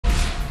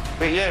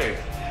But you,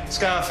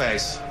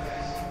 Scarface,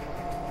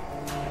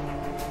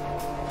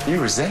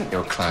 you resent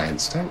your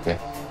clients, don't you?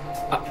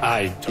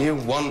 I don't. You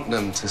want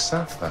them to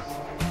suffer.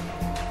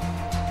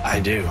 I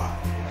do.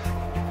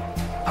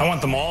 I want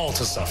them all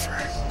to suffer.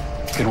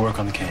 Good work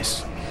on the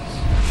case.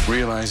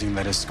 Realizing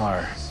that his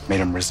scar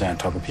made him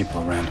resent all the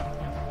people around him.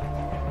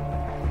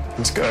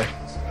 It's good.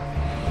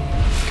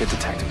 Good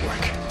detective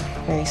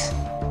work. Reese,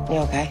 you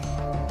okay?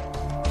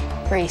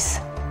 Reese.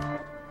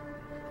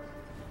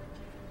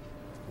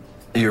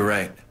 You're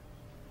right.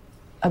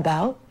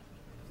 About?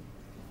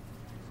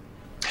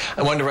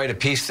 I wanted to write a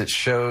piece that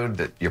showed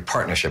that your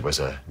partnership was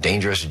a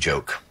dangerous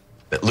joke,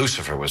 that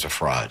Lucifer was a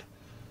fraud.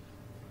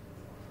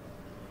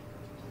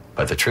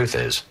 But the truth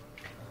is,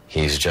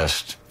 he's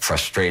just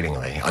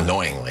frustratingly,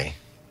 annoyingly,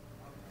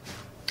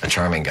 a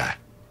charming guy.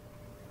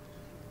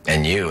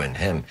 And you and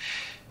him,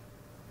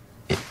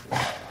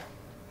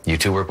 you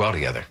two work well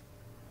together.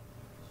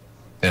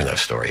 There's no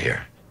story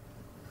here.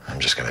 I'm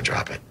just gonna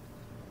drop it.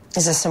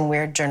 Is this some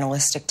weird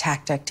journalistic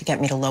tactic to get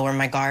me to lower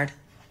my guard?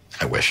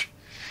 I wish.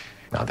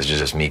 No, this is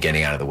just me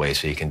getting out of the way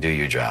so you can do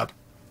your job.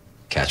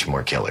 Catch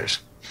more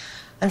killers.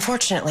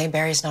 Unfortunately,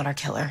 Barry's not our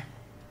killer.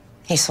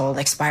 He sold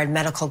expired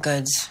medical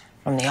goods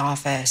from the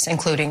office,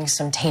 including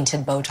some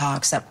tainted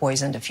Botox that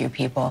poisoned a few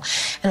people.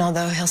 And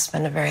although he'll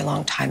spend a very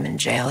long time in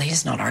jail,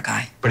 he's not our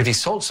guy. But if he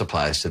sold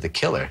supplies to the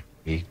killer,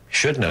 he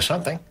should know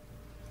something.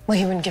 Well,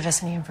 he wouldn't give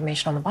us any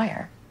information on the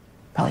buyer.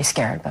 Probably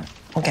scared, but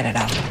we'll get it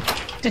out.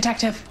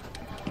 Detective,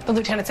 the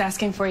lieutenant's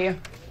asking for you.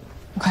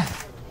 Okay.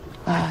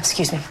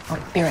 Excuse me. I'll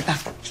be right back.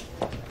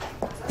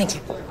 Thank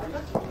you.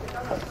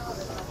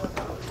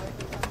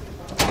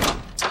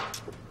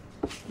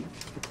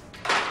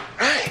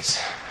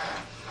 Right.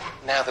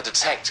 Now the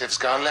detective's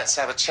gone, let's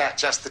have a chat,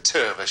 just the two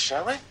of us,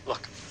 shall we?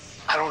 Look,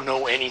 I don't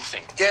know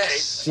anything.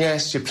 Yes,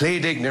 yes, you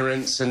plead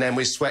ignorance and then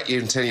we sweat you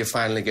until you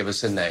finally give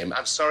us a name.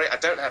 I'm sorry, I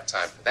don't have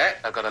time for that.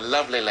 I've got a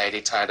lovely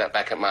lady tied up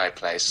back at my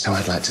place, so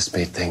I'd like to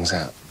speed things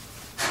up.